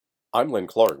I'm Len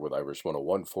Clark with Irish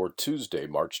 101 for Tuesday,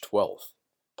 March 12th.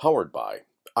 Powered by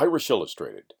Irish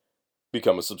Illustrated.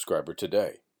 Become a subscriber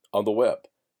today on the web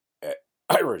at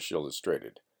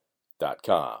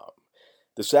irishillustrated.com.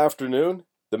 This afternoon,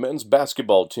 the men's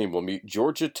basketball team will meet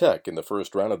Georgia Tech in the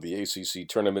first round of the ACC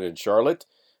tournament in Charlotte.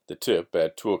 The tip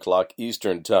at 2 o'clock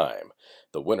Eastern Time.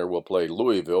 The winner will play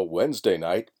Louisville Wednesday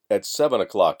night at 7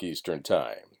 o'clock Eastern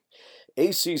Time.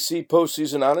 ACC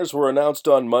postseason honors were announced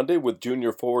on Monday, with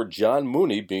junior forward John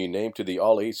Mooney being named to the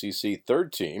All-ACC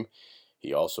third team.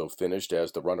 He also finished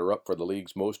as the runner-up for the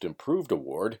league's Most Improved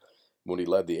award. Mooney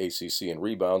led the ACC in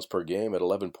rebounds per game at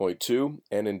 11.2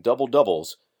 and in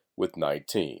double-doubles with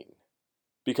 19.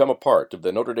 Become a part of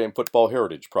the Notre Dame Football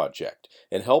Heritage Project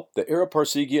and help the Ara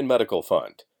Parseghian Medical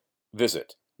Fund.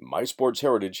 Visit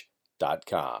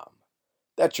mysportsheritage.com.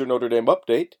 That's your Notre Dame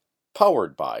update,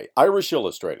 powered by Irish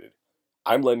Illustrated.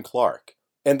 I'm Len Clark,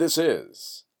 and this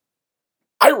is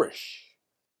Irish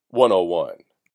 101.